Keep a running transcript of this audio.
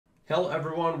Hello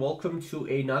everyone, welcome to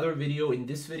another video. In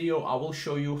this video, I will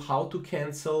show you how to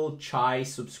cancel Chai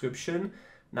subscription.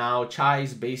 Now, Chai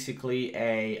is basically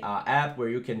a app where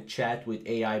you can chat with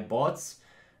AI bots.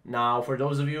 Now, for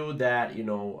those of you that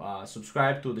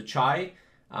subscribe to the Chai,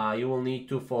 you will need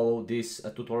to follow this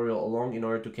tutorial along in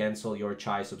order to cancel your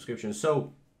Chai subscription.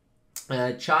 So,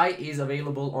 Chai is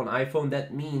available on iPhone.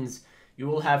 That means you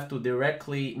will have to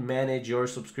directly manage your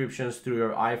subscriptions through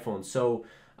your iPhone. So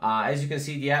as you can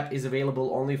see, the app is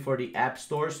available only for the App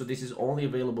Store. So this is only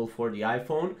available for the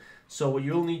iPhone. So what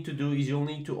you'll need to do is you'll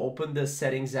need to open the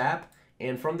Settings app.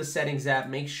 And from the Settings app,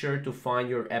 make sure to find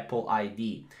your Apple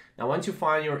ID. Now, once you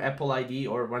find your Apple ID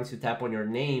or once you tap on your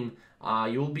name,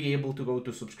 you'll be able to go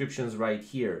to subscriptions right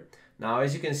here. Now,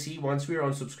 as you can see, once we're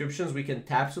on subscriptions, we can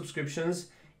tap subscriptions.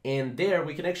 And there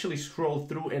we can actually scroll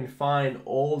through and find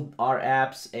all our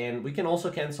apps, and we can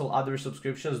also cancel other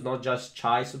subscriptions, not just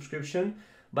Chai subscription.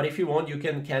 But if you want, you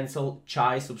can cancel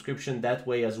Chai subscription that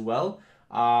way as well.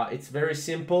 It's very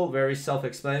simple, very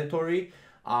self-explanatory.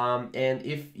 And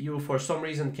if you for some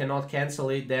reason cannot cancel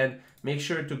it, then make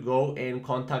sure to go and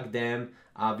contact them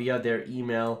via their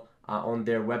email on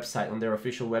their website, on their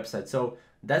official website. So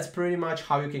that's pretty much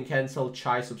how you can cancel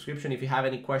Chai subscription. If you have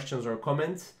any questions or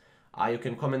comments, you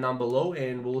can comment down below,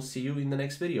 and we'll see you in the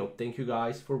next video. Thank you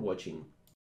guys for watching.